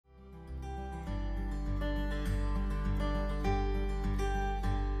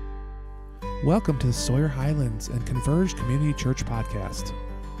Welcome to the Sawyer Highlands and Converge Community Church podcast.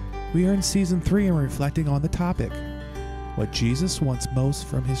 We are in season 3 and we're reflecting on the topic, what Jesus wants most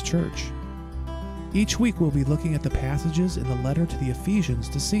from his church. Each week we'll be looking at the passages in the letter to the Ephesians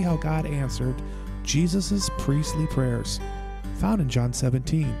to see how God answered Jesus' priestly prayers, found in John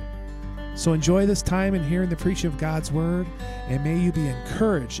 17. So enjoy this time in hearing the preaching of God's word, and may you be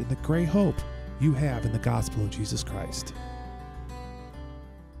encouraged in the great hope you have in the gospel of Jesus Christ.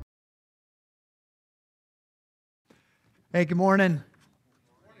 Hey, good morning.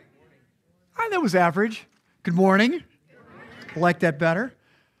 That was average. Good morning. I like that better.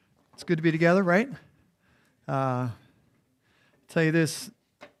 It's good to be together, right? Tell you this,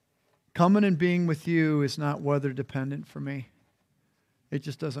 coming and being with you is not weather dependent for me. It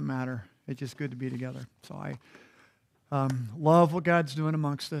just doesn't matter. It's just good to be together. So I love what God's doing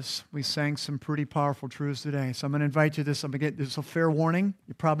amongst us. We sang some pretty powerful truths today. So I'm going to invite you to this. I'm going to get this a fair warning.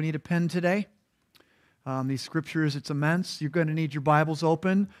 You probably need a pen today. These scriptures, it's immense. You're going to need your Bibles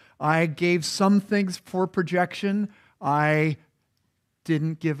open. I gave some things for projection. I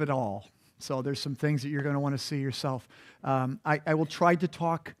didn't give it all. So there's some things that you're going to want to see yourself. I will try to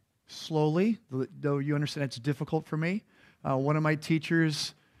talk slowly, though you understand it's difficult for me. One of my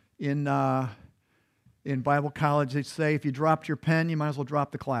teachers in Bible college, they'd say, if you dropped your pen, you might as well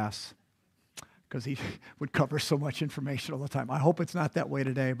drop the class, because he would cover so much information all the time. I hope it's not that way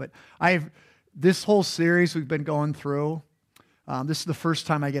today, but this whole series we've been going through, this is the first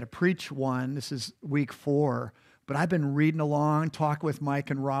time I get to preach one. This is week 4. But I've been reading along, talking with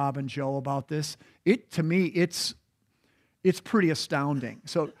Mike and Rob and Joe about this. To me, it's pretty astounding.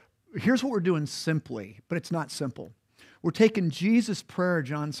 So here's what we're doing simply, but it's not simple. We're taking Jesus' prayer,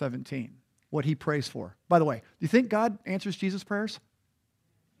 John 17, what he prays for. By the way, do you think God answers Jesus' prayers?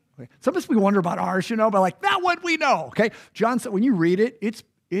 Okay. Sometimes we wonder about ours, but like, that one we know, okay? John said, when you read it,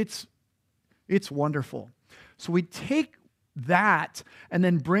 it's wonderful. So we take that and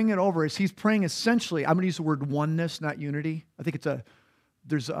then bring it over as he's praying essentially. I'm going to use the word oneness, not unity. I think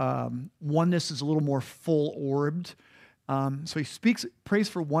oneness is a little more full-orbed. So he prays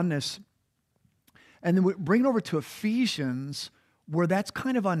for oneness. And then we bring it over to Ephesians, where that's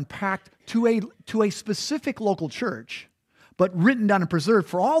kind of unpacked to a specific local church, but written down and preserved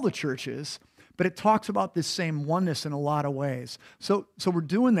for all the churches. But it talks about this same oneness in a lot of ways. So we're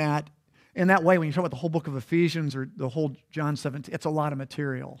doing that. In that way, when you talk about the whole book of Ephesians or the whole John 17, it's a lot of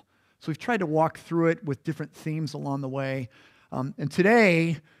material. So we've tried to walk through it with different themes along the way. And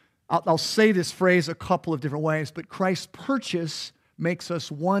today, I'll say this phrase a couple of different ways, but Christ's purchase makes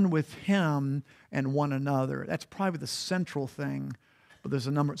us one with him and one another. That's probably the central thing, but there's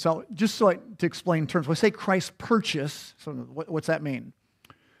a number. So just to explain terms, when I say Christ's purchase, so what's that mean?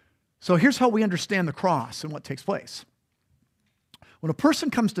 So here's how we understand the cross and what takes place. When a person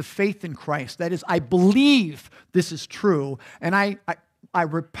comes to faith in Christ, that is, I believe this is true, and I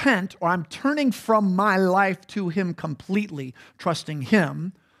repent, or I'm turning from my life to him completely, trusting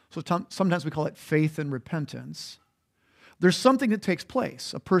him. So sometimes we call it faith and repentance. There's something that takes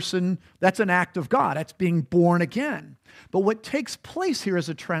place. A person, that's an act of God. That's being born again. But what takes place here is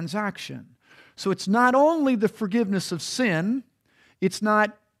a transaction. So it's not only the forgiveness of sin, it's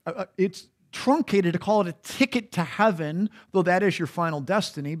truncated to call it a ticket to heaven, though that is your final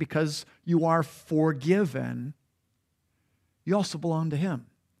destiny because you are forgiven. You also belong to him.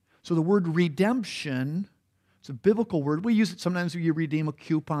 So the word redemption, it's a biblical word. We use it sometimes when you redeem a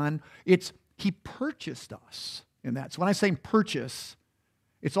coupon. It's he purchased us in that. So when I say purchase,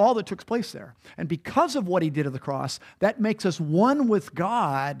 it's all that took place there. And because of what he did at the cross, that makes us one with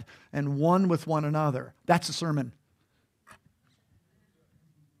God and one with one another. That's the sermon.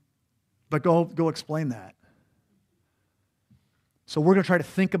 But go explain that. So we're going to try to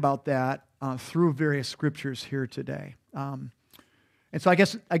think about that through various scriptures here today. And so I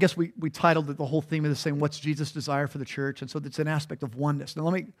guess we titled it, the whole theme of this saying, what's Jesus' desire for the church? And so it's an aspect of oneness.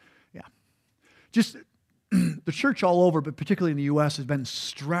 Now just the church all over, but particularly in the U.S., has been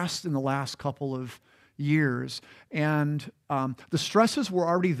stressed in the last couple of years. And the stresses were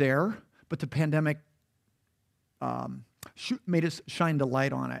already there, but the pandemic made us shine the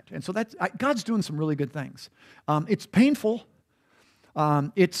light on it. And so God's doing some really good things. It's painful.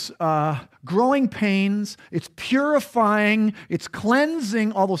 It's growing pains. It's purifying. It's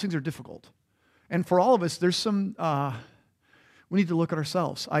cleansing. All those things are difficult. And for all of us, there's some, we need to look at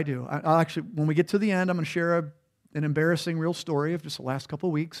ourselves. I do. I'll actually, when we get to the end, I'm going to share an embarrassing real story of just the last couple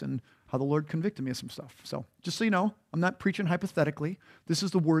of weeks and how the Lord convicted me of some stuff. So just so you know, I'm not preaching hypothetically. This is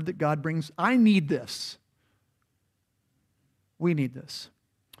the word that God brings. I need this. We need this.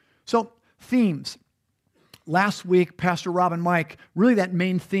 So, themes. last week, Pastor Rob and Mike, really that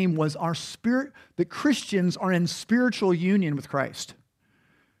main theme was that Christians are in spiritual union with Christ.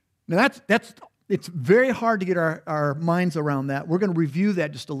 Now it's very hard to get our minds around that. We're going to review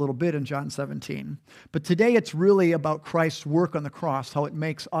that just a little bit in John 17. But today it's really about Christ's work on the cross, how it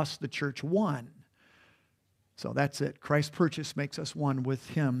makes us, the church, one. So that's it. Christ's purchase makes us one with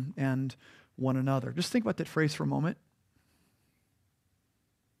him and one another. Just think about that phrase for a moment.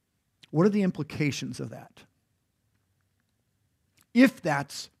 What are the implications of that? If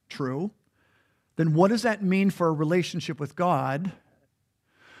that's true, then what does that mean for a relationship with God?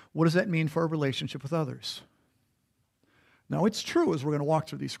 What does that mean for a relationship with others? Now, it's true as we're going to walk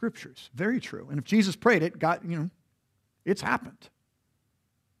through these scriptures. Very true. And if Jesus prayed it, God, it's happened.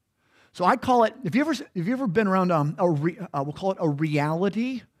 So I call it, have you ever been around we'll call it a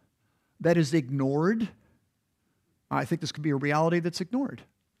reality that is ignored? I think this could be a reality that's ignored.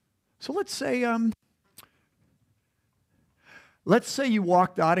 So let's say you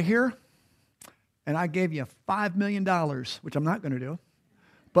walked out of here and I gave you $5 million, which I'm not going to do.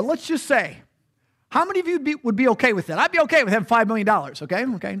 But let's just say, how many of you would be okay with that? I'd be okay with having $5 million, okay?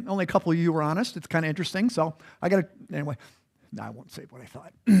 Okay, only a couple of you were honest. It's kind of interesting, so anyway. No, I won't say what I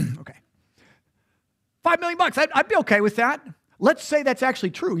thought. Okay. $5 million, I'd be okay with that. Let's say that's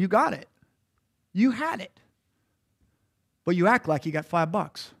actually true. You got it. You had it. But you act like you got $5.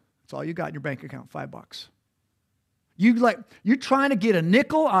 That's all you got in your bank account, $5. You're trying to get a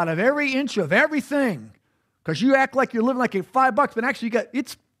nickel out of every inch of everything because you act like you're living like $5, but actually you're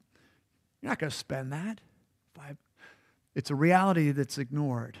not going to spend that. It's a reality that's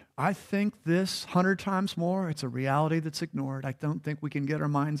ignored. I think this 100 times more, it's a reality that's ignored. I don't think we can get our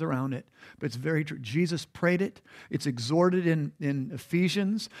minds around it, but it's very true. Jesus prayed it. It's exhorted in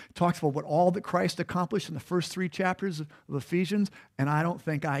Ephesians. It talks about what all that Christ accomplished in the first 3 chapters of Ephesians, and I don't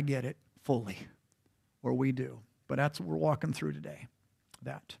think I get it fully, or we do. But that's what we're walking through today,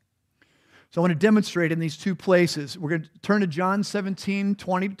 that. So I want to demonstrate in these 2 places. We're going to turn to John 17,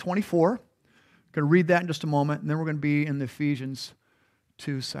 20 to 24. Going to read that in just a moment, and then we're going to be in the Ephesians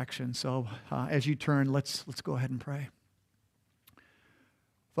 2 section. So as you turn, let's go ahead and pray.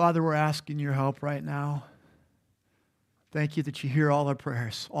 Father, we're asking your help right now. Thank you that you hear all our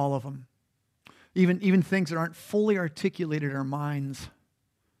prayers, all of them. Even things that aren't fully articulated in our minds.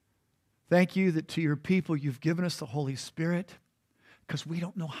 Thank you that to your people you've given us the Holy Spirit, because we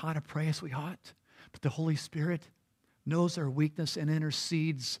don't know how to pray as we ought. But the Holy Spirit knows our weakness and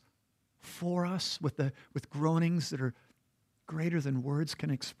intercedes for us with groanings that are greater than words can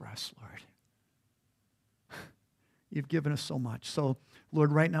express, Lord. You've given us so much. So,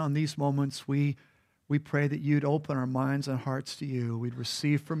 Lord, right now in these moments, we pray that you'd open our minds and hearts to you. We'd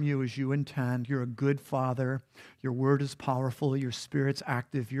receive from you as you intend. You're a good Father. Your word is powerful. Your Spirit's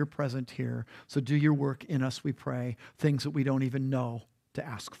active. You're present here. So do your work in us, we pray, things that we don't even know to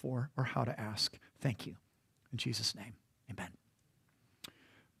ask for or how to ask. Thank you. In Jesus' name, amen.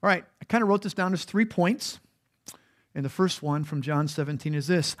 All right, I kind of wrote this down as 3 points. And the first one from John 17 is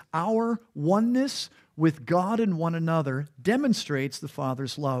this: our oneness with God and one another demonstrates the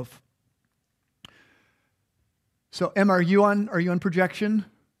Father's love. So, Emma, are you on projection?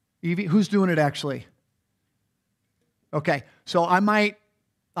 Evie, who's doing it actually? Okay, so I might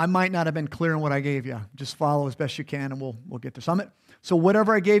not have been clear on what I gave you. Just follow as best you can, and we'll get to some. So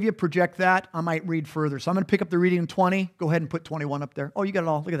whatever I gave you, project that. I might read further. So I'm going to pick up the reading in 20. Go ahead and put 21 up there. Oh, you got it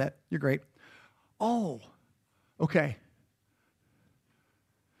all. Look at that. You're great. Oh, okay.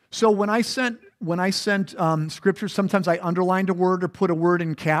 So when I sent scripture, sometimes I underlined a word or put a word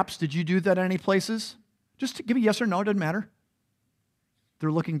in caps. Did you do that at any places? Just to give me yes or no. It doesn't matter.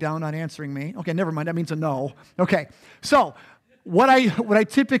 They're looking down, not answering me. Okay, never mind. That means a no. Okay. So what I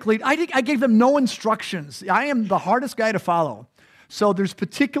typically, I gave them no instructions. I am the hardest guy to follow. So there's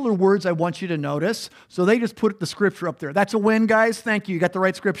particular words I want you to notice. So they just put the scripture up there. That's a win, guys. Thank you. You got the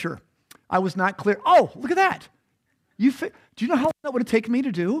right scripture. I was not clear. Oh, look at that. Do you know how long that would have taken me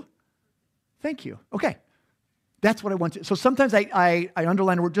to do? Thank you. Okay. That's what I want to. So sometimes I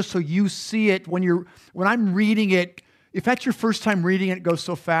underline a word just so you see it when I'm reading it. If that's your first time reading it, it goes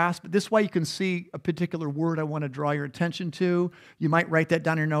so fast. But this way you can see a particular word I want to draw your attention to. You might write that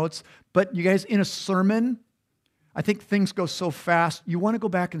down in your notes. But you guys, in a sermon, I think things go so fast. You want to go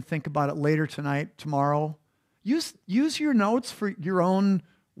back and think about it later tonight, tomorrow. Use your notes for your own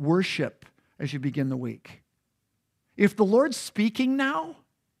worship as you begin the week. If the Lord's speaking now,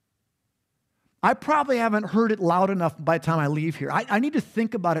 I probably haven't heard it loud enough by the time I leave here. I need to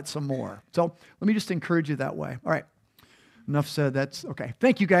think about it some more. So let me just encourage you that way. All right. Enough said. That's okay.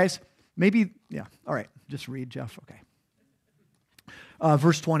 Thank you, guys. Maybe, yeah. All right. Just read, Jeff. Okay.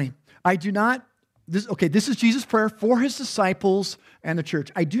 Verse 20. I do not this is Jesus' prayer for his disciples and the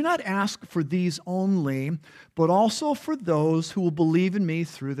church. I do not ask for these only, but also for those who will believe in me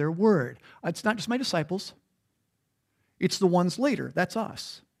through their word. It's not just my disciples. It's the ones later. That's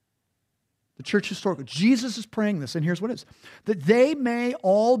us. The church historical. Jesus is praying this, and here's what it is. That they may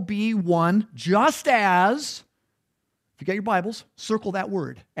all be one, just as, if you got your Bibles, circle that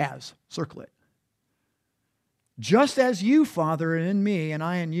word, as. Circle it. Just as you, Father, in me, and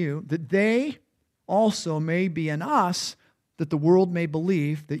I in you, that they also may be in us, that the world may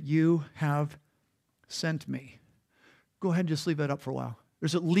believe that you have sent me. Go ahead and just leave that up for a while.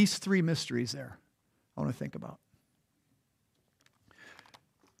 There's at least 3 mysteries there I want to think about.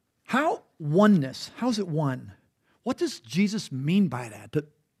 How oneness? How is it one? What does Jesus mean by that? That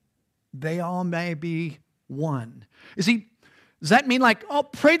they all may be one. Does that mean like, oh,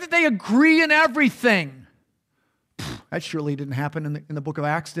 pray that they agree in everything? That surely didn't happen in the book of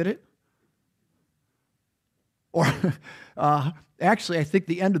Acts, did it? Or actually, I think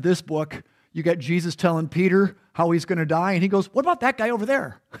the end of this book, you got Jesus telling Peter how he's going to die, and he goes, what about that guy over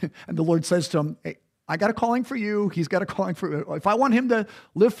there? And the Lord says to him, hey, I got a calling for you. He's got a calling for you. If I want him to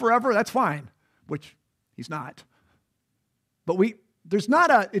live forever, that's fine, which he's not. But it's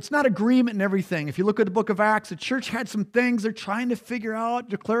not agreement in everything. If you look at the book of Acts, the church had some things they're trying to figure out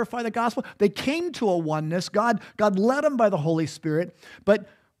to clarify the gospel. They came to a oneness. God led them by the Holy Spirit. But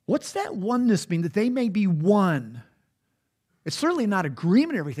what's that oneness mean? That they may be one. It's certainly not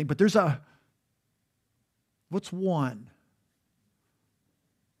agreement in everything, but what's one?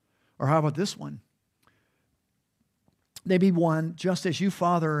 Or how about this one? They be one, just as you,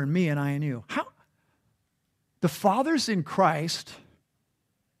 Father, are in me, and I in you. How? The Father's in Christ,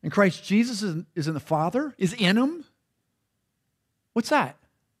 and Christ Jesus is in the Father, is in him. What's that?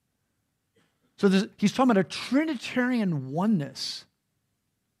 So he's talking about a Trinitarian oneness.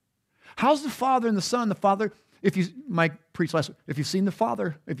 How's the Father and the Son? The Father, Mike preached last week, if you've seen the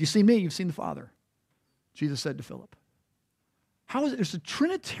Father, if you see me, you've seen the Father. Jesus said to Philip. How is it? There's a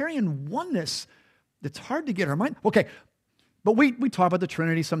Trinitarian oneness that's hard to get our mind. Okay, but we talk about the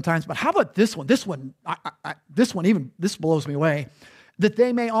Trinity sometimes, but how about this one? This one blows me away. That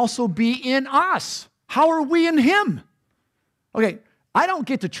they may also be in us. How are we in him? Okay, I don't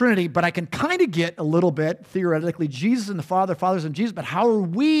get the Trinity, but I can kind of get a little bit, theoretically, Jesus and the Father, Father's in Jesus, but how are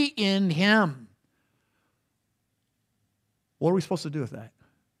we in him? What are we supposed to do with that?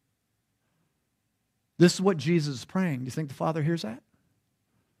 This is what Jesus is praying. Do you think the Father hears that?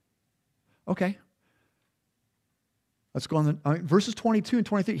 Okay. Let's go on. Verses 22 and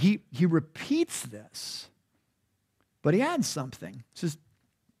 23. He repeats this, but he adds something. It says,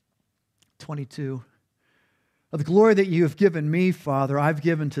 22, of the glory that you have given me, Father, I've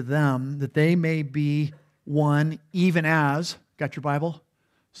given to them, that they may be one, even as, got your Bible?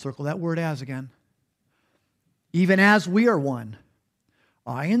 Circle that word as again. Even as we are one.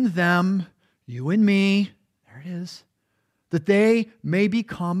 I and them, you and me, there it is, that they may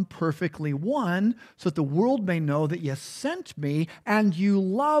become perfectly one, so that the world may know that you sent me and you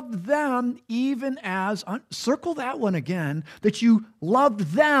loved them even as, circle that one again, that you loved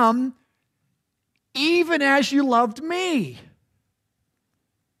them even as you loved me.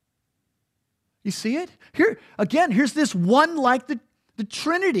 You see it? Here, again, here's this one like the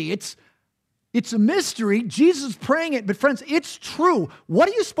Trinity. It's a mystery. Jesus is praying it, but friends, it's true. What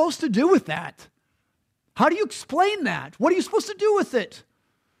are you supposed to do with that? How do you explain that? What are you supposed to do with it?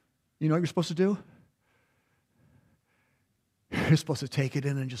 You know what you're supposed to do? You're supposed to take it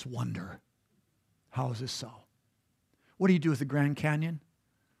in and just wonder, how is this so? What do you do with the Grand Canyon?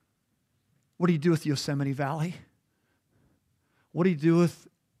 What do you do with Yosemite Valley? What do you do with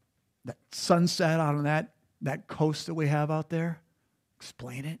that sunset out on that coast that we have out there?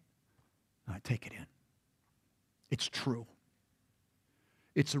 Explain it. No, take it in. It's true.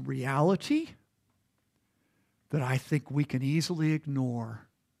 It's a reality that I think we can easily ignore.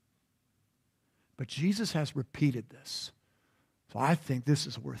 But Jesus has repeated this. So I think this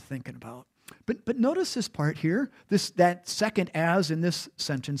is worth thinking about. But notice this part here, that second as in this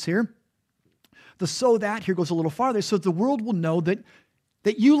sentence here. The so that here goes a little farther, so the world will know that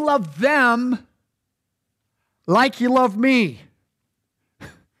you love them like you love me.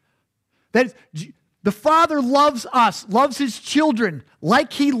 That the Father loves us, loves his children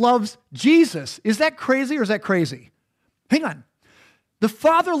like he loves Jesus. Is that crazy or is that crazy? Hang on. The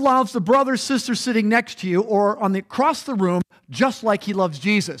Father loves the brother, sister sitting next to you or across the room just like he loves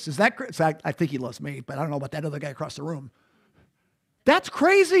Jesus. Is that crazy? I think he loves me, but I don't know about that other guy across the room. That's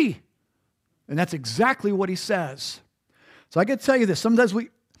crazy. And that's exactly what he says. So I got to tell you this. Sometimes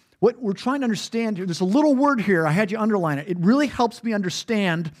what we're trying to understand here, there's a little word here. I had you underline it. It really helps me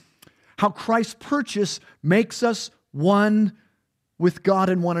understand how Christ's purchase makes us one with God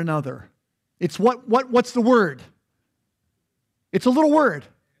and one another. It's what's the word? It's a little word.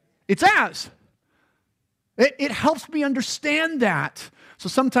 It's as. It helps me understand that. So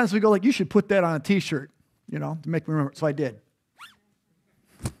sometimes we go like, you should put that on a t-shirt, to make me remember. So I did.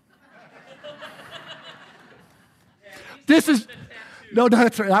 This is, no,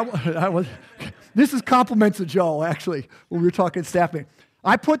 that's right. This is compliments of Joe, actually, when we were talking staff meeting.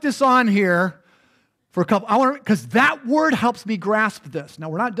 I put this on here for a couple, because that word helps me grasp this. Now,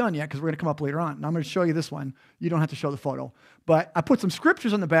 we're not done yet, because we're going to come up later on. And I'm going to show you this one. You don't have to show the photo. But I put some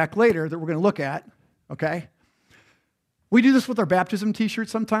scriptures on the back later that we're going to look at, okay? We do this with our baptism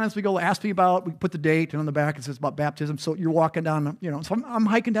t-shirts sometimes. We go, ask me about, we put the date, and on the back it says about baptism. So you're walking down, so I'm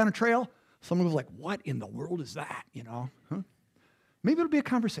hiking down a trail. Someone was like, what in the world is that, Huh? Maybe it'll be a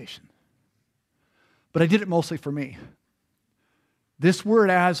conversation. But I did it mostly for me. This word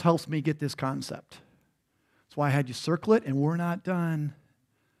as helps me get this concept. That's why I had you circle it, and we're not done.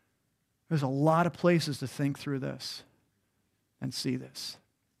 There's a lot of places to think through this and see this.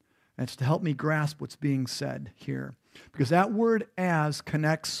 And it's to help me grasp what's being said here. Because that word as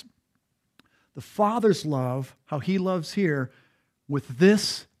connects the Father's love, how He loves here, with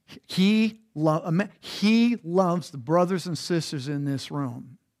this. He loves the brothers and sisters in this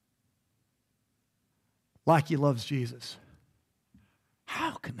room like He loves Jesus.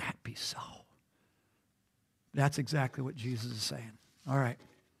 How can that be so? That's exactly what Jesus is saying. All right.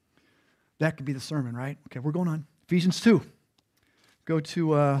 That could be the sermon, right? Okay, we're going on. Ephesians 2. Go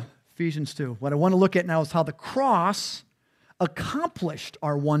to Ephesians 2. What I want to look at now is how the cross accomplished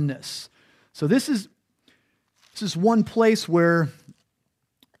our oneness. So this is one place where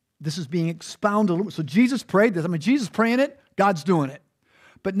this is being expounded a little bit. So Jesus prayed this. Jesus praying it, God's doing it.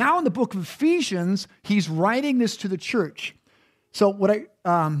 But now in the book of Ephesians, he's writing this to the church. So what I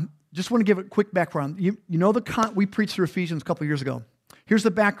just want to give a quick background. We preached through Ephesians a couple of years ago. Here's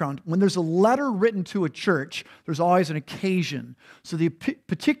the background. When there's a letter written to a church, there's always an occasion. So the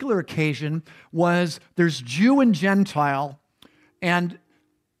particular occasion was there's Jew and Gentile, and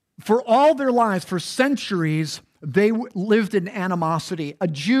for all their lives, for centuries, they lived in animosity. A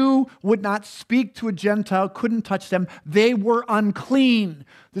Jew would not speak to a Gentile, couldn't touch them. They were unclean.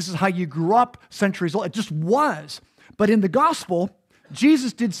 This is how you grew up centuries old. It just was. But in the gospel,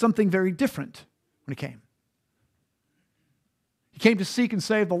 Jesus did something very different when He came. He came to seek and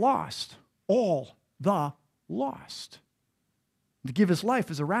save the lost, all the lost, to give His life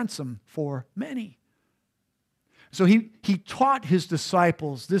as a ransom for many. So he taught His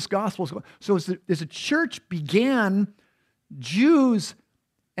disciples this gospel. So as the church began, Jews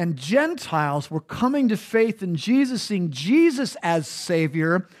and Gentiles were coming to faith in Jesus, seeing Jesus as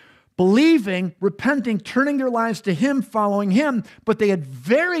Savior, believing, repenting, turning their lives to Him, following Him. But they had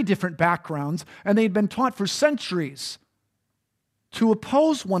very different backgrounds, and they had been taught for centuries to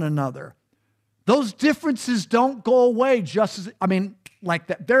oppose one another. Those differences don't go away like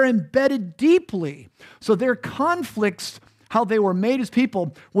that. They're embedded deeply. So their conflicts, how they were made as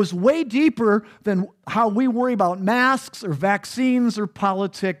people, was way deeper than how we worry about masks or vaccines or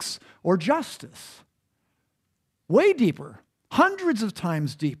politics or justice. Way deeper. Hundreds of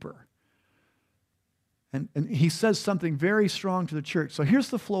times deeper. And he says something very strong to the church. So here's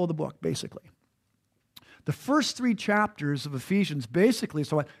the flow of the book, basically. The first 3 chapters of Ephesians basically,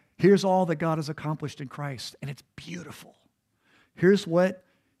 here's all that God has accomplished in Christ, and it's beautiful. Here's what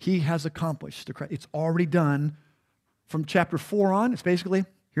He has accomplished. It's already done. From chapter 4 on, it's basically,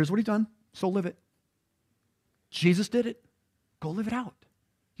 here's what He's done, so live it. Jesus did it. Go live it out.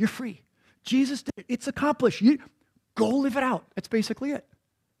 You're free. Jesus did it. It's accomplished. Go live it out. That's basically it.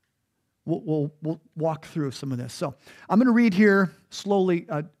 We'll walk through some of this. So I'm going to read here slowly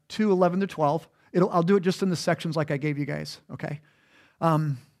 2:11 to 12. I'll do it just in the sections like I gave you guys, okay?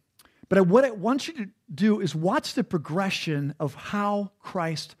 But what I want you to do is watch the progression of how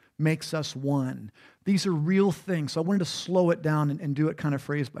Christ makes us one. These are real things. So I wanted to slow it down and do it kind of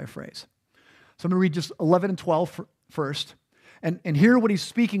phrase by phrase. So I'm going to read just 11 and 12 first. And hear what he's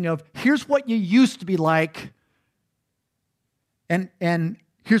speaking of. Here's what you used to be like. And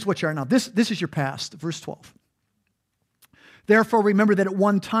here's what you are now. This is your past. Verse 12. Therefore, remember that at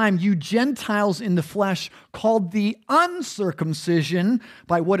one time you Gentiles in the flesh, called the uncircumcision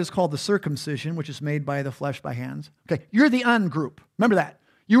by what is called the circumcision, which is made by the flesh by hands. Okay, you're the un group. Remember that.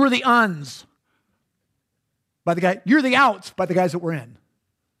 You were the uns by the guy. You're the outs by the guys that were in.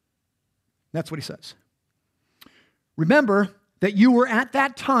 That's what he says. Remember that you were at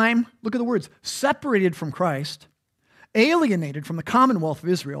that time, look at the words, separated from Christ, alienated from the commonwealth of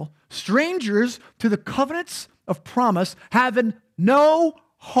Israel, strangers to the covenants of promise, having no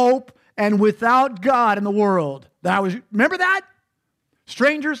hope and without God in the world. Remember that?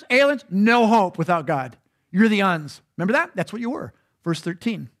 Strangers, aliens, no hope without God. You're the uns. Remember that? That's what you were. Verse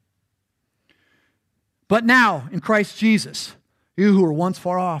 13. But now, in Christ Jesus, you who were once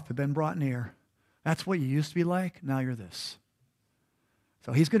far off have been brought near. That's what you used to be like. Now you're this.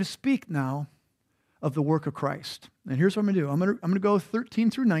 So he's going to speak now of the work of Christ. And here's what I'm going to do. I'm going to go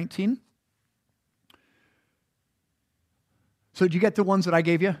 13 through 19. So did you get the ones that I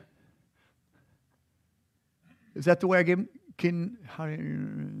gave you? Is that the way I gave them?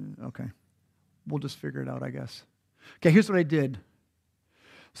 Okay. We'll just figure it out, I guess. Okay, here's what I did.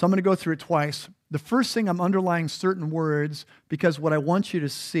 So I'm going to go through it twice. The first thing, I'm underlining certain words because what I want you to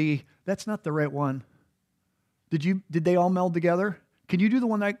see, that's not the right one. Did they all meld together? Can you do the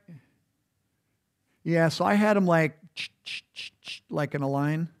one that Yeah, so I had them like in a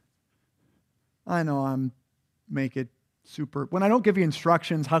line. I know make it super. When I don't give you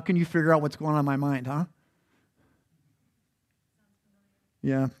instructions, how can you figure out what's going on in my mind, huh?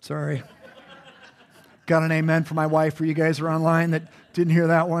 Yeah, sorry. Got an amen from my wife for you guys who are online that didn't hear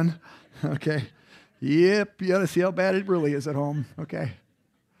that one. Okay. Yep, you ought to see how bad it really is at home. Okay.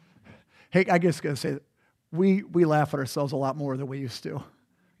 Hey, I just got to say, we laugh at ourselves a lot more than we used to,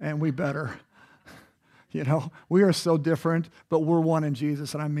 and we better. You know, we are so different, but we're one in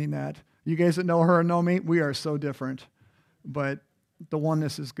Jesus, and I mean that. You guys that know her and know me, we are so different, but the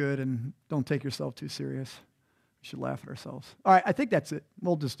oneness is good, and don't take yourself too serious. We should laugh at ourselves. All right, I think that's it.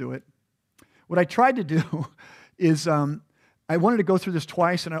 We'll just do it. What I tried to do is I wanted to go through this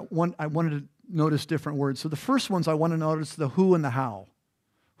twice, and I wanted to notice different words. So the first ones I want to notice the who and the how.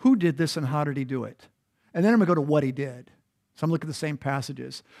 Who did this and how did he do it? And then I'm going to go to what he did. So I'm looking at the same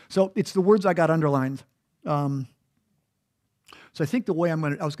passages. So it's the words I got underlined. So I think the way I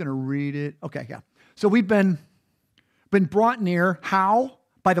was going to read it. Okay, yeah. So we've been brought near. How?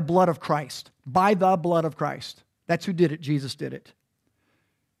 By the blood of Christ. By the blood of Christ. That's who did it. Jesus did it.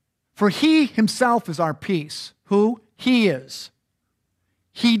 For he himself is our peace. Who? He is.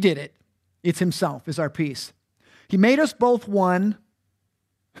 He did it. It's himself is our peace. He made us both one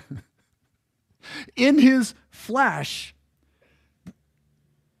in his flesh,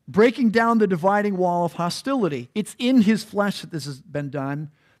 breaking down the dividing wall of hostility. It's in his flesh that this has been done,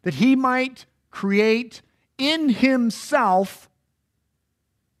 that he might create in himself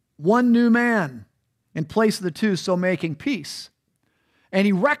one new man in place of the two, so making peace. And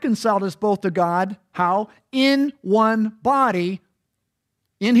he reconciled us both to God. How? In one body,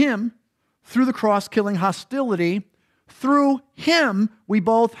 in him, through the cross, killing hostility. Through him, we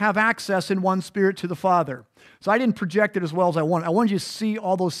both have access in one spirit to the Father. So I didn't project it as well as I wanted. I wanted you to see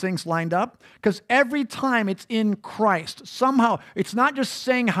all those things lined up, because every time it's in Christ, somehow, it's not just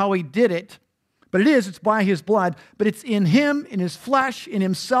saying how he did it, but it's by his blood, but it's in him, in his flesh, in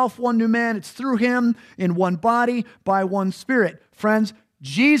himself, one new man. It's through him, in one body, by one spirit. Friends,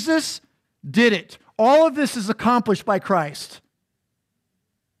 Jesus did it. All of this is accomplished by Christ.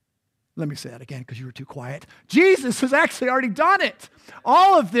 Let me say that again because you were too quiet. Jesus has actually already done it.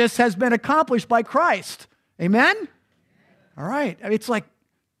 All of this has been accomplished by Christ. Amen? All right. It's like,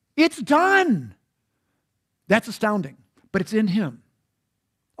 it's done. That's astounding. But it's in him.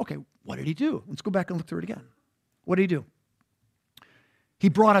 Okay, what did he do? Let's go back and look through it again. What did he do? He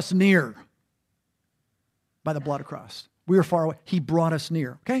brought us near by the blood of Christ. We were far away. He brought us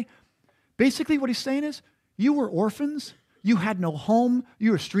near. Okay? Basically what he's saying is, you were orphans. You had no home. You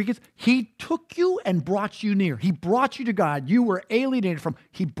were street kids. He took you and brought you near. He brought you to God. You were alienated from.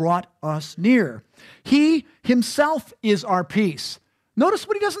 He brought us near. He himself is our peace. Notice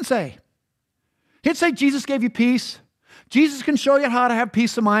what he doesn't say. He didn't say Jesus gave you peace. Jesus can show you how to have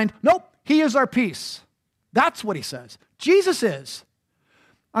peace of mind. Nope. He is our peace. That's what he says. Jesus is.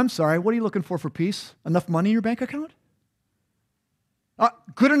 I'm sorry. What are you looking for peace? Enough money in your bank account?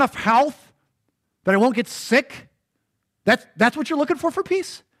 Good enough health that I won't get sick? That's what you're looking for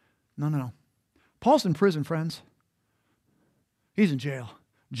peace? No. Paul's in prison, friends. He's in jail.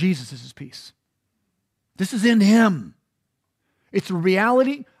 Jesus is his peace. This is in him. It's a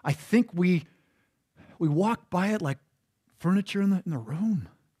reality. I think we walk by it like furniture in the room.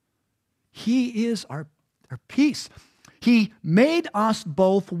 He is our peace. He made us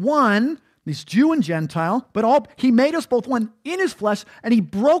both one, he's Jew and Gentile, but he made us both one in his flesh, and he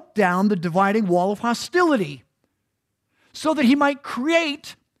broke down the dividing wall of hostility, so that he might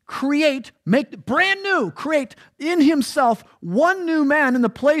create, make brand new, create in himself one new man in the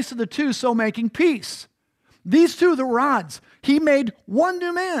place of the two, so making peace. These two that were odds, he made one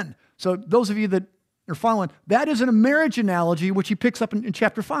new man. So those of you that are following, that is a marriage analogy, which he picks up in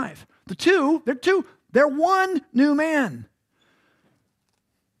chapter 5. They're one new man.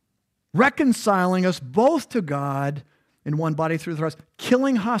 reconciling us both to God in one body through the cross,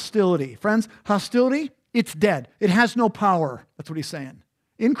 killing hostility. Friends, hostility, it's dead. It has no power. That's what he's saying.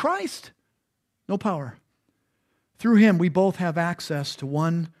 In Christ, no power. Through him, we both have access to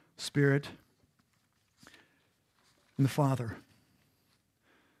one Spirit and the Father.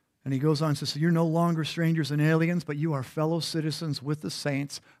 And he goes on to say, you're no longer strangers and aliens, but you are fellow citizens with the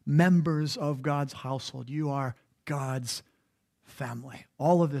saints, members of God's household. You are God's family.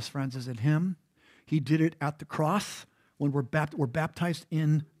 All of this, friends, is in him. He did it at the cross when we're baptized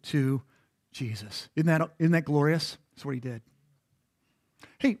into Jesus. Isn't that glorious? That's what he did.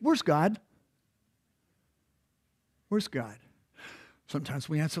 Hey, where's God? Where's God? Sometimes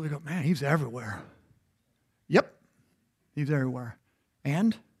we answer, we go, man, he's everywhere. Yep, he's everywhere.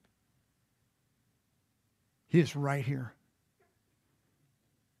 And he is right here.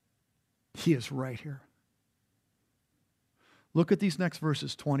 He is right here. Look at these next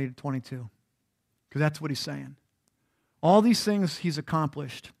verses, 20 to 22, because that's what he's saying. All these things he's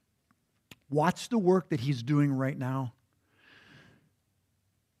accomplished. Watch the work that he's doing right now.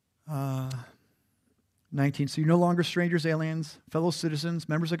 19, so you're no longer strangers, aliens, fellow citizens,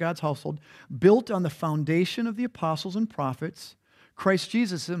 members of God's household, built on the foundation of the apostles and prophets, Christ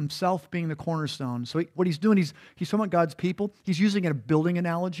Jesus himself being the cornerstone. So what he's doing, he's talking about God's people. He's using a building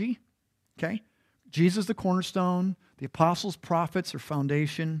analogy, okay? Jesus the cornerstone, the apostles, prophets are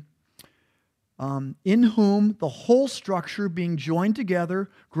foundation, in whom the whole structure being joined together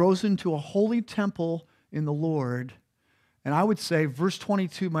grows into a holy temple in the Lord. And I would say verse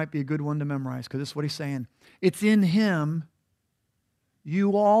 22 might be a good one to memorize because this is what he's saying. It's in him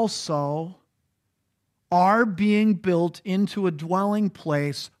you also are being built into a dwelling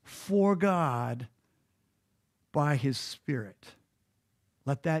place for God by his Spirit.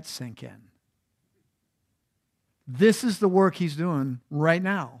 Let that sink in. This is the work he's doing right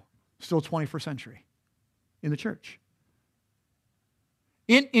now, still 21st century, in the church.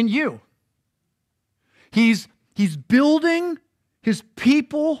 In you. He's building his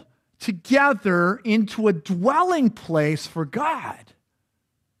people together into a dwelling place for God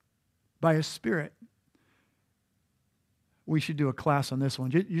by his Spirit. We should do a class on this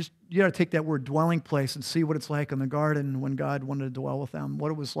one. You got to take that word dwelling place and see what it's like in the garden when God wanted to dwell with them.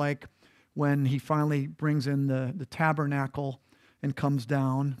 What it was like when he finally brings in the tabernacle and comes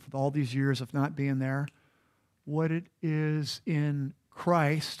down for all these years of not being there. What it is in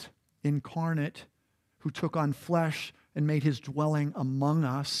Christ incarnate, who took on flesh and made his dwelling among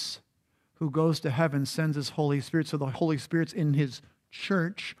us, who goes to heaven, sends his Holy Spirit. So the Holy Spirit's in his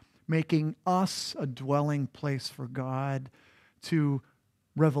church, making us a dwelling place for God, to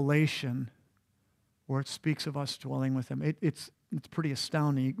Revelation, where it speaks of us dwelling with him. It's pretty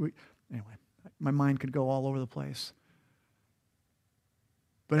astounding. Anyway, my mind could go all over the place.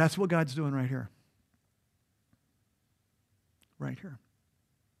 But that's what God's doing right here. Right here.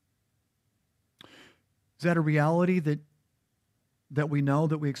 Is that a reality that we know,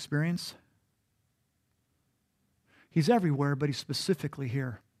 that we experience? He's everywhere, but he's specifically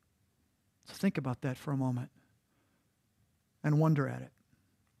here. So think about that for a moment and wonder at it.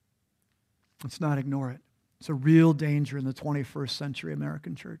 Let's not ignore it. It's a real danger in the 21st century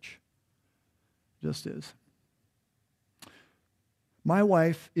American church. Just is. My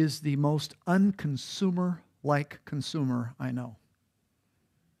wife is the most unconsumer-like consumer I know.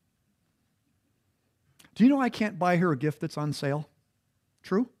 Do you know I can't buy her a gift that's on sale?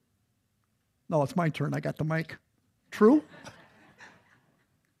 True? No, it's my turn. I got the mic. True?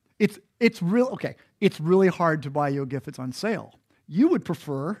 It's really hard to buy you a gift that's on sale. You would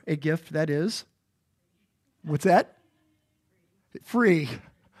prefer a gift that is, what's that? Free.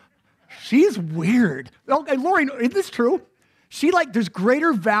 She's weird. Okay, Lori, is this true? There's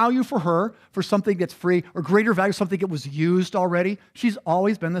greater value for her for something that's free, or greater value for something that was used already. She's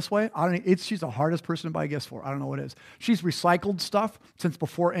always been this way. She's the hardest person to buy gifts for. I don't know what it is. She's recycled stuff since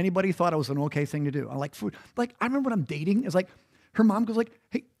before anybody thought it was an okay thing to do. I like food. I remember when I'm dating, it's like, her mom goes like,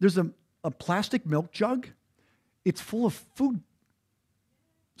 hey, there's a plastic milk jug. It's full of food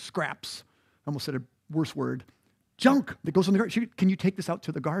scraps. I almost said a worse word. Junk that goes in the garden. Can you take this out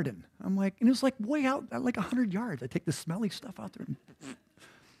to the garden? I'm like, and it was like way out, like 100 yards. I take the smelly stuff out there.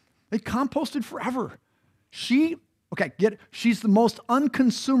 They composted forever. She's the most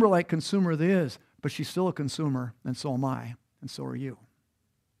unconsumer-like consumer there is, but she's still a consumer, and so am I, and so are you.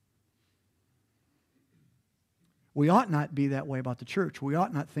 We ought not be that way about the church. We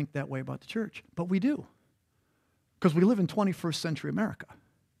ought not think that way about the church, but we do, because we live in 21st century America.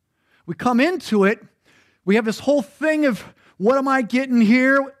 We come into it. We have this whole thing of what am I getting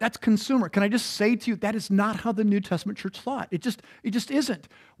here? That's consumer. Can I just say to you, that is not how the New Testament church thought. It just isn't.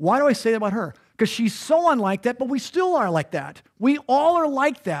 Why do I say that about her? Because she's so unlike that, but we still are like that. We all are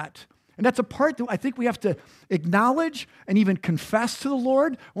like that. And that's a part that I think we have to acknowledge and even confess to the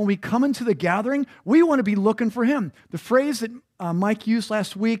Lord. When we come into the gathering, we want to be looking for him. The phrase that Mike used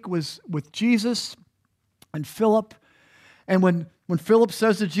last week was with Jesus and Philip. And when Philip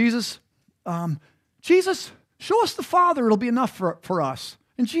says to Jesus, Jesus, show us the Father, it'll be enough for us.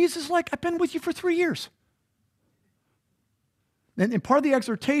 And Jesus is like, I've been with you for 3 years. And part of the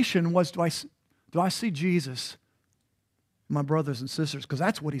exhortation was, do I see Jesus, my brothers and sisters? Because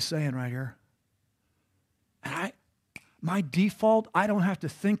that's what he's saying right here. And my default, I don't have to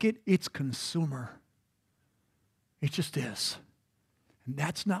think it, it's consumer. It just is. And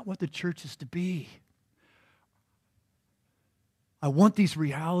that's not what the church is to be. I want these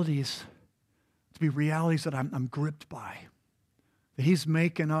realities to be realities that I'm gripped by. That he's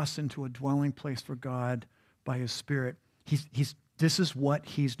making us into a dwelling place for God by his Spirit. This is what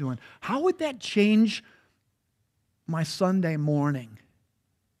he's doing. How would that change my Sunday morning?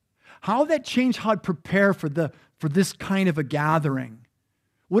 How would that change how I'd prepare for this kind of a gathering?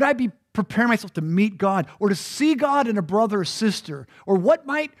 Would I be preparing myself to meet God or to see God in a brother or sister? Or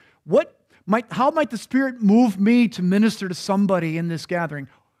how might the Spirit move me to minister to somebody in this gathering?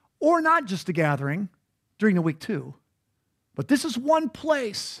 Or not just a gathering, during the week too. But this is one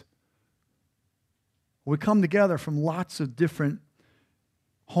place where we come together from lots of different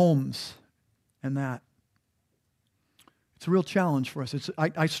homes and that. It's a real challenge for us.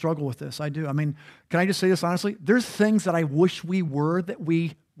 I struggle with this. I do. I mean, can I just say this honestly? There's things that I wish we were that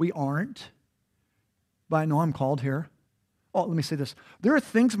we aren't. But I know I'm called here. Oh, let me say this. There are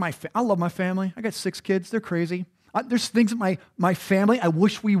things I love my family. I got 6 kids. They're crazy. There's things in my family I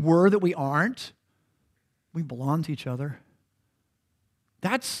wish we were that we aren't. We belong to each other.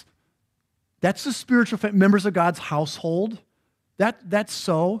 That's the spiritual members of God's household. That's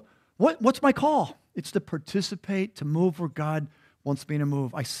so. What's my call? It's to participate, to move where God wants me to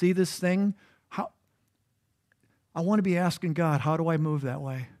move. I see this thing. I want to be asking God, how do I move that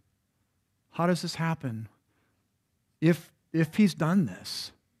way? How does this happen? If he's done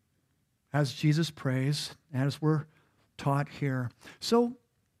this, as Jesus prays, as we're taught here. So,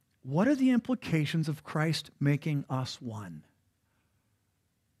 what are the implications of Christ making us one?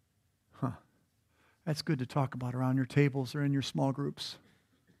 That's good to talk about around your tables or in your small groups.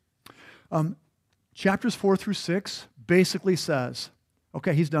 Chapters 4 through 6 basically says,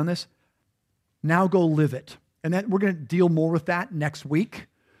 okay, he's done this. Now go live it. And we're going to deal more with that next week.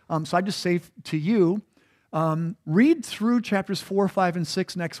 So I just say to you, read through chapters 4, 5, and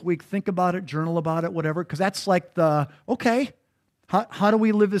 6 next week. Think about it, journal about it, whatever, because that's like how do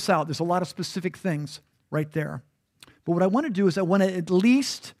we live this out? There's a lot of specific things right there. But what I want to do is I want to at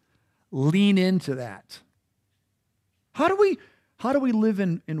least lean into that. How do we live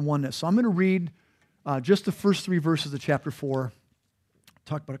in oneness? So I'm going to read just the first 3 verses of chapter 4.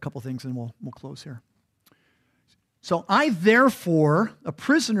 Talk about a couple things and we'll close here. So I, therefore, a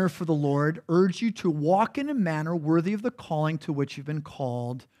prisoner for the Lord, urge you to walk in a manner worthy of the calling to which you've been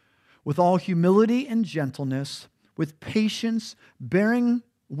called, with all humility and gentleness, with patience, bearing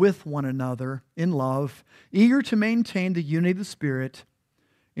with one another in love, eager to maintain the unity of the Spirit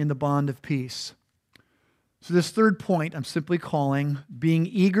in the bond of peace. So this third point I'm simply calling being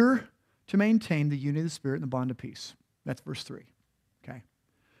eager to maintain the unity of the Spirit in the bond of peace. That's verse 3. Okay.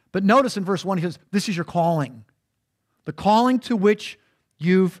 But notice in verse 1 he says, this is your calling. The calling to which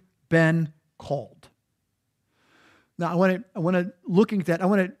you've been called. Now, I want to look at that. I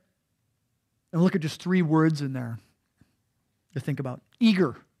want to look at just 3 words in there to think about.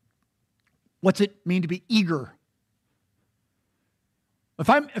 Eager. What's it mean to be eager? If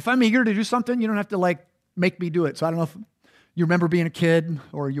I'm eager to do something, you don't have to make me do it. So I don't know if you remember being a kid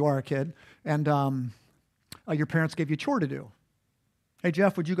or you are a kid, and your parents gave you a chore to do. Hey,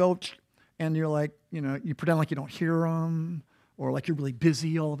 Jeff, would you go? And you're like, you pretend like you don't hear them, or like you're really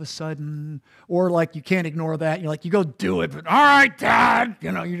busy all of a sudden, or like you can't ignore that. You're like, you go do it, but all right, Dad.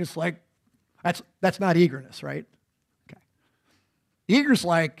 You're just like, that's not eagerness, right? Okay. Eager's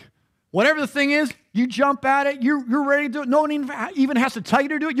like, whatever the thing is, you jump at it, you're ready to do it. No one even has to tell you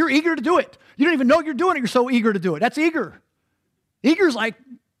to do it. You're eager to do it. You don't even know you're doing it. You're so eager to do it. That's eager. Eager's like,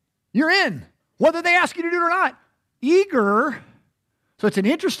 you're in, whether they ask you to do it or not. Eager. So it's an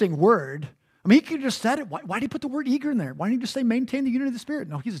interesting word. I mean, he could have just said it. Why did he put the word eager in there? Why didn't he just say maintain the unity of the Spirit?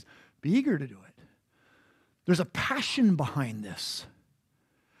 No, he says, be eager to do it. There's a passion behind this.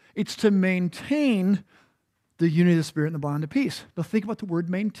 It's to maintain the unity of the Spirit and the bond of peace. Now think about the word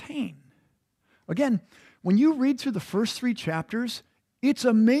maintain. Again, when you read through the first 3 chapters, it's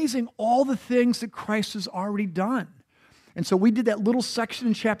amazing all the things that Christ has already done. And so we did that little section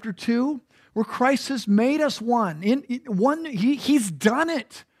in chapter 2 where Christ has made us one. He's done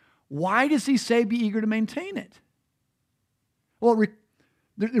it. Why does he say be eager to maintain it? Well, it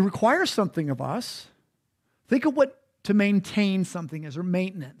requires something of us. Think of what to maintain something is, or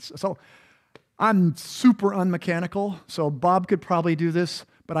maintenance. So I'm super unmechanical, so Bob could probably do this,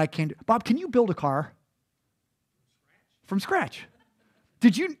 but I can't. Bob, can you build a car? From scratch.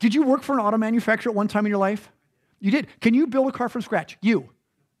 Did you work for an auto manufacturer at one time in your life? You did. Can you build a car from scratch? You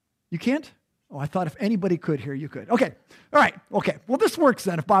can't? Oh, I thought if anybody could here, you could. Okay. All right. Okay. Well, this works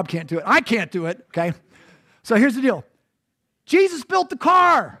then if Bob can't do it. I can't do it. Okay. So here's the deal. Jesus built the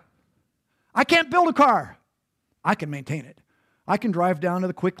car. I can't build a car. I can maintain it. I can drive down to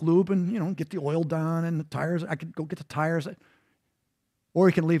the quick lube and, get the oil done and the tires. I could go get the tires. Or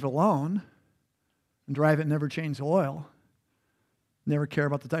you can leave it alone and drive it and never change the oil. Never care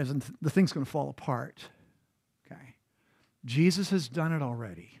about the tires. And the thing's going to fall apart. Okay. Jesus has done it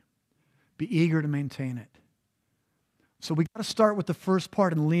already. Be eager to maintain it. So we got to start with the first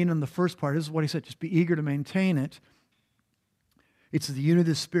part and lean on the first part. This is what he said. Just be eager to maintain it. It's the unity of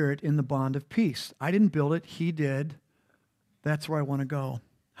the Spirit in the bond of peace. I didn't build it. He did. That's where I want to go.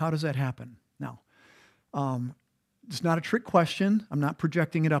 How does that happen? Now, it's not a trick question. I'm not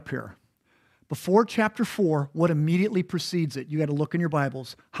projecting it up here. Before chapter 4, what immediately precedes it? You got to look in your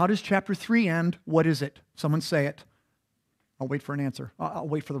Bibles. How does chapter 3 end? What is it? Someone say it. I'll wait for an answer. I'll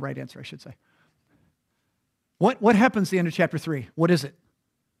wait for the right answer, I should say. What happens at the end of chapter 3? What is it?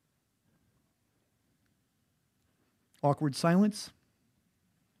 Awkward silence.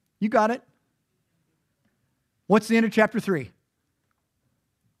 You got it. What's the end of chapter 3?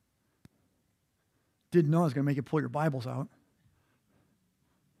 Didn't know I was going to make you pull your Bibles out.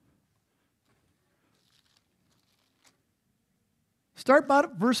 Start about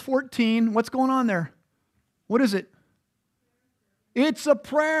at verse 14. What's going on there? What is it? It's a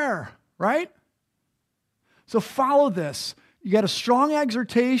prayer, right? So follow this. You got a strong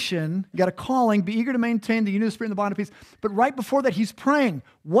exhortation, you got a calling, be eager to maintain the unity of the Spirit and the bond of peace. But right before that, he's praying.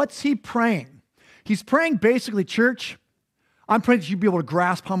 What's he praying? He's praying basically, church, I'm praying that you'd be able to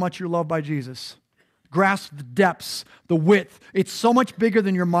grasp how much you're loved by Jesus. Grasp the depths, the width. It's so much bigger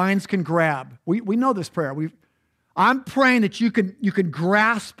than your minds can grab. We know this prayer. I'm praying that you can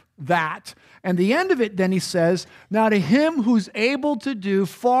grasp that. And the end of it, then he says, now to him who's able to do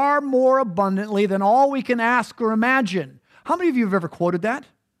far more abundantly than all we can ask or imagine. How many of you have ever quoted that?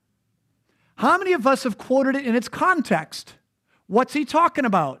 How many of us have quoted it in its context? What's he talking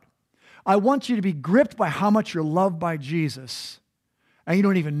about? I want you to be gripped by how much you're loved by Jesus. And you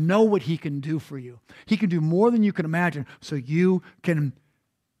don't even know what he can do for you. He can do more than you can imagine, so you can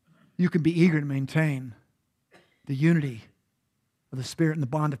be eager to maintain the unity of the Spirit and the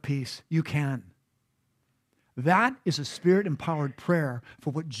bond of peace. You can. That is a Spirit-empowered prayer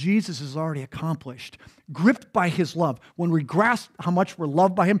for what Jesus has already accomplished. Gripped by his love. When we grasp how much we're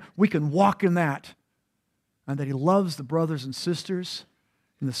loved by him, we can walk in that. And that he loves the brothers and sisters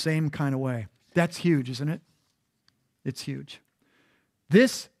in the same kind of way. That's huge, isn't it? It's huge.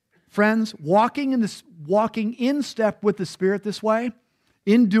 This, friends, walking in step with the Spirit this way,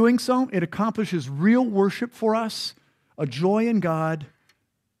 in doing so, it accomplishes real worship for us, a joy in God,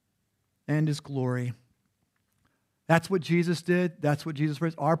 and his glory. That's what Jesus did. That's what Jesus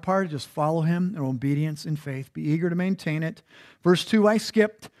prays. Our part is just follow him in obedience and faith. Be eager to maintain it. Verse 2, I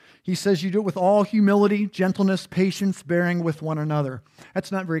skipped. He says you do it with all humility, gentleness, patience, bearing with one another.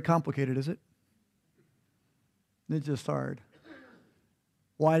 That's not very complicated, is it? It's just hard.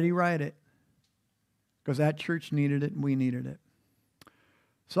 Why did he write it? Because that church needed it and we needed it.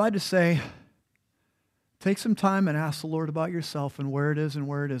 So I just say, take some time and ask the Lord about yourself and where it is and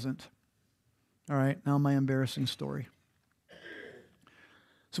where it isn't. All right, now my embarrassing story.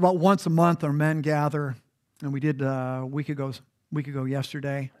 So about once a month our men gather, and we did a week ago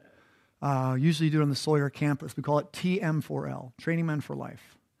yesterday. Usually do it on the Sawyer campus. We call it TM4L, Training Men for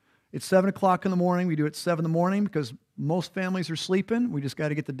Life. It's 7 o'clock in the morning. We do it 7 in the morning because most families are sleeping. We just got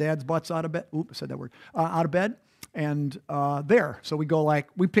to get the dad's butts out of bed. Oop, I said that word. Out of bed. And there. So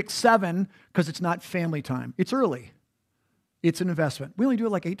we pick 7 because it's not family time. It's early. It's an investment. We only do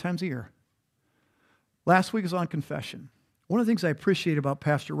it like 8 times a year. Last week was on confession. One of the things I appreciate about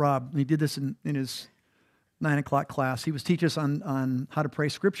Pastor Rob, and he did this in his 9 o'clock class, he was teaching us on how to pray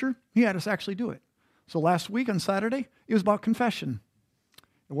Scripture. He had us actually do it. So last week on Saturday, it was about confession.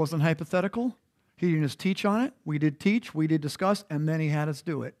 It wasn't hypothetical. He didn't just teach on it. We did teach, we did discuss, and then he had us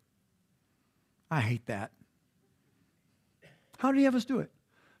do it. I hate that. How did he have us do it?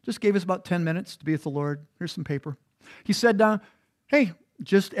 Just gave us about 10 minutes to be with the Lord. Here's some paper. He said, hey,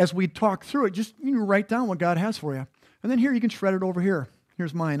 just as we talk through it, just write down what God has for you. And then here, you can shred it over here.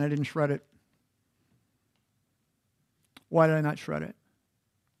 Here's mine. I didn't shred it. Why did I not shred it?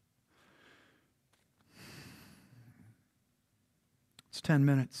 It's 10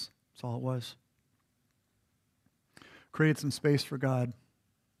 minutes. That's all it was. Created some space for God.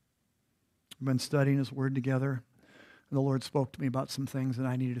 We've been studying His Word together, and the Lord spoke to me about some things that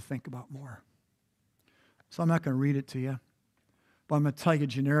I needed to think about more. So I'm not going to read it to you, but I'm going to tell you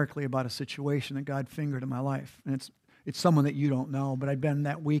generically about a situation that God fingered in my life. And it's someone that you don't know, but I'd been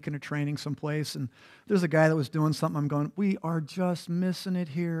that week in a training someplace, and there's a guy that was doing something. I'm going, we are just missing it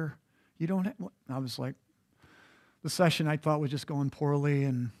here. You don't have, I was like, the session I thought was just going poorly,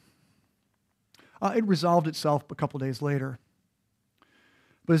 and it resolved itself a couple days later.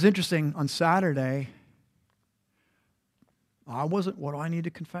 But it's interesting, on Saturday, I wasn't, what do I need to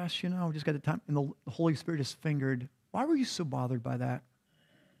confess? We just got the time, and the Holy Spirit just fingered, why were you so bothered by that?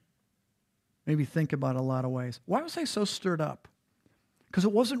 Maybe think about it a lot of ways. Why was I so stirred up? Because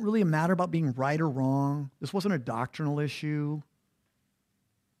it wasn't really a matter about being right or wrong. This wasn't a doctrinal issue.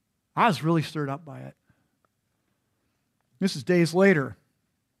 I was really stirred up by it. This is days later.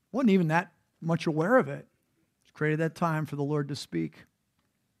 Wasn't even that much aware of it. Just created that time for the Lord to speak.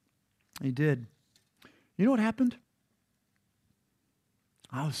 He did. You know what happened?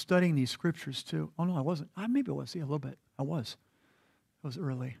 I was studying these scriptures too. Oh no, I wasn't. Maybe I was. Yeah, a little bit. I was. It was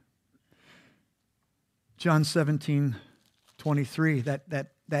early. John 17:23.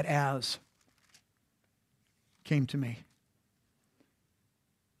 That as came to me.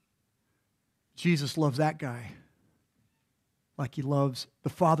 Jesus loves that guy. Like the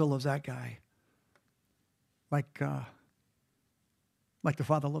Father loves that guy. Like the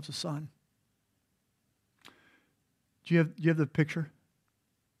Father loves the Son. Do you have the picture?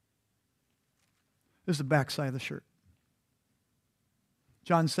 This is the back side of the shirt.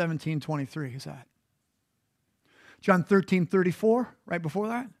 John 17:23 is that. John 13:34, right before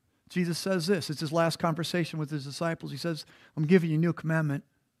that, Jesus says this. It's his last conversation with his disciples. He says, I'm giving you a new commandment,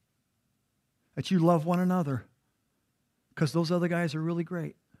 that you love one another, because those other guys are really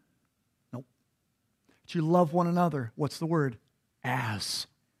great. Nope. That you love one another. What's the word? As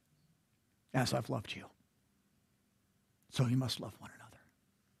I've loved you. So you must love one another.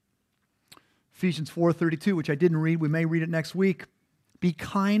 Ephesians 4:32, which I didn't read. We may read it next week. Be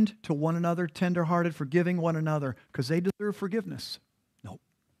kind to one another, tenderhearted, forgiving one another, because they deserve forgiveness. Nope.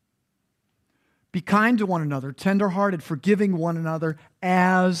 Be kind to one another, tenderhearted, forgiving one another,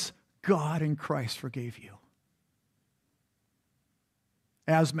 as God in Christ forgave you.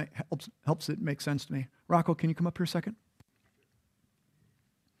 As helps it make sense to me. Rocco, can you come up here a second?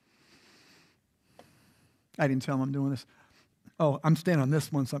 I didn't tell him I'm doing this. Oh, I'm standing on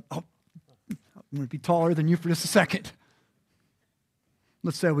this one, so I'm going to be taller than you for just a second.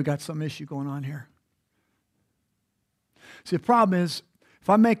 Let's say we got some issue going on here. See, the problem is,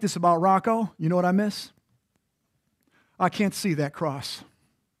 if I make this about Rocco, you know what I miss? I can't see that cross.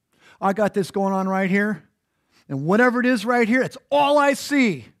 I got this going on right here, and whatever it is right here, it's all I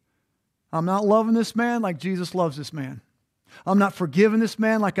see. I'm not loving this man like Jesus loves this man. I'm not forgiving this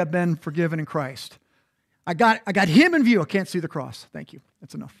man like I've been forgiven in Christ. I got him in view. I can't see the cross. Thank you.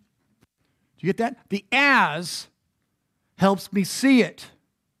 That's enough. Do you get that? The as helps me see it.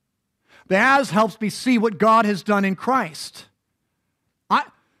 The as helps me see what God has done in Christ.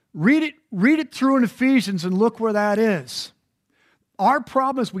 Read it through in Ephesians and look where that is. Our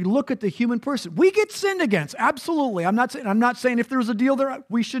problem is we look at the human person. We get sinned against, absolutely. I'm not saying if there's a deal there,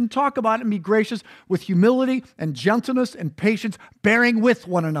 we shouldn't talk about it and be gracious with humility and gentleness and patience, bearing with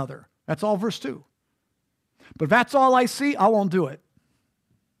one another. That's all verse 2. But if that's all I see, I won't do it.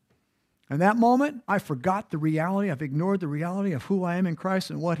 In that moment, I forgot the reality. I've ignored the reality of who I am in Christ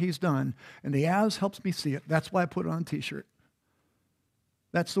and what He's done. And the as helps me see it. That's why I put it on a t-shirt.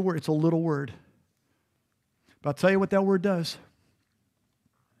 That's the word. It's a little word. But I'll tell you what that word does.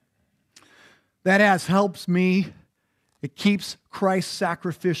 That as helps me. It keeps Christ's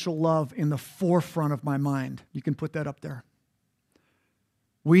sacrificial love in the forefront of my mind. You can put that up there.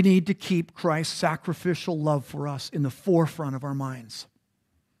 We need to keep Christ's sacrificial love for us in the forefront of our minds.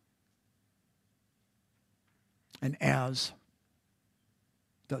 And as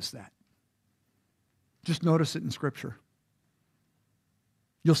does that. Just notice it in Scripture.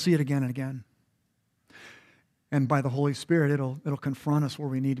 You'll see it again and again. And by the Holy Spirit, it'll confront us where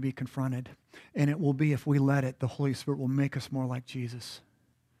we need to be confronted. And it will be, if we let it, the Holy Spirit will make us more like Jesus.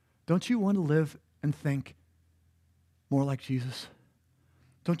 Don't you want to live and think more like Jesus?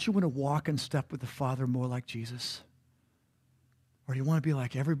 Don't you want to walk and step with the Father more like Jesus? Or do you want to be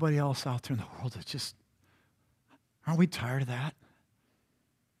like everybody else out there in the world that just, aren't we tired of that?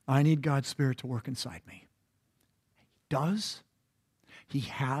 I need God's Spirit to work inside me. He does. He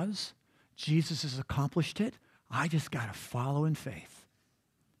has. Jesus has accomplished it. I just got to follow in faith.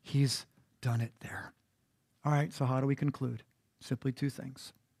 He's done it there. All right, so how do we conclude? Simply two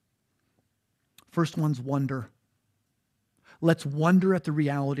things. First one's wonder. Let's wonder at the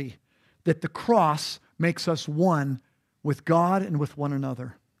reality that the cross makes us one with God and with one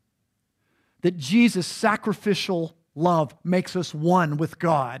another. That Jesus' sacrificial love makes us one with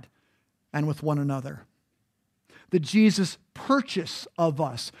God and with one another. That Jesus' purchase of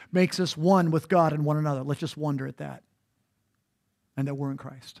us makes us one with God and one another. Let's just wonder at that. And that we're in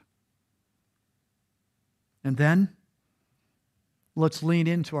Christ. And then, let's lean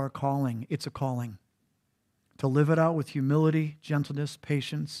into our calling. It's a calling. To live it out with humility, gentleness,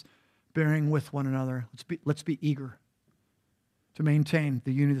 patience, bearing with one another. Let's be eager to maintain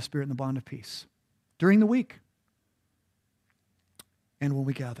the unity of the Spirit and the bond of peace during the week and when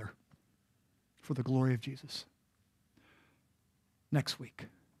we gather for the glory of Jesus. Next week,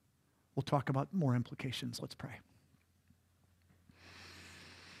 we'll talk about more implications. Let's pray.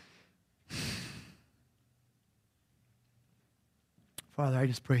 Father, I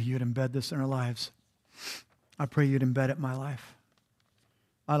just pray you'd embed this in our lives. I pray you'd embed it in my life.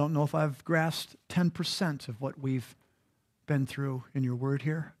 I don't know if I've grasped 10% of what we've been through in your word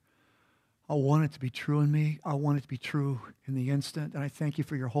here. I want it to be true in me. I want it to be true in the instant. And I thank you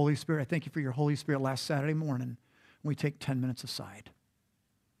for your Holy Spirit. I thank you for your Holy Spirit last Saturday morning when we take 10 minutes aside.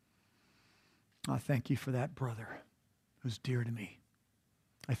 I thank you for that brother who's dear to me.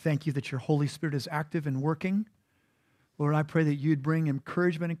 I thank you that your Holy Spirit is active and working. Lord, I pray that you'd bring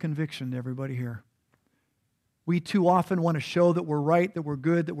encouragement and conviction to everybody here. We too often want to show that we're right, that we're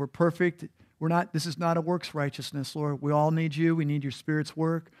good, that we're perfect. This is not a works righteousness, Lord. We all need you. We need your Spirit's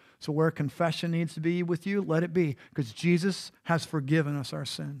work. So where confession needs to be with you, let it be, because Jesus has forgiven us our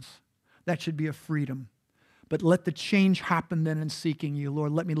sins. That should be a freedom. But let the change happen then in seeking you,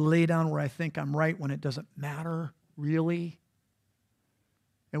 Lord. Let me lay down where I think I'm right when it doesn't matter, really.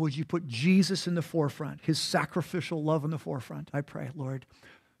 And would you put Jesus in the forefront, his sacrificial love in the forefront, I pray, Lord,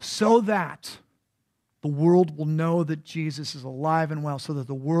 so that the world will know that Jesus is alive and well, so that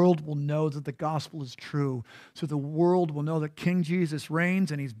the world will know that the gospel is true, so the world will know that King Jesus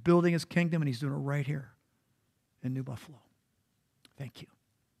reigns and he's building his kingdom and he's doing it right here in New Buffalo. Thank you.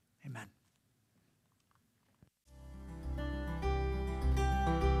 Amen.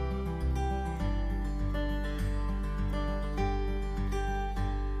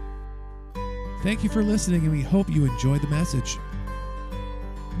 Thank you for listening, and we hope you enjoyed the message.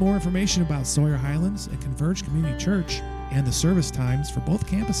 More information about Sawyer Highlands and Converge Community Church and the service times for both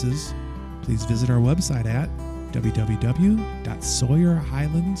campuses, please visit our website at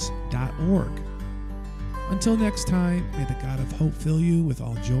www.sawyerhighlands.org. Until next time, may the God of hope fill you with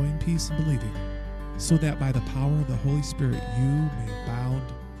all joy and peace in believing, so that by the power of the Holy Spirit you may abound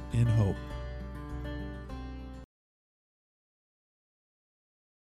in hope.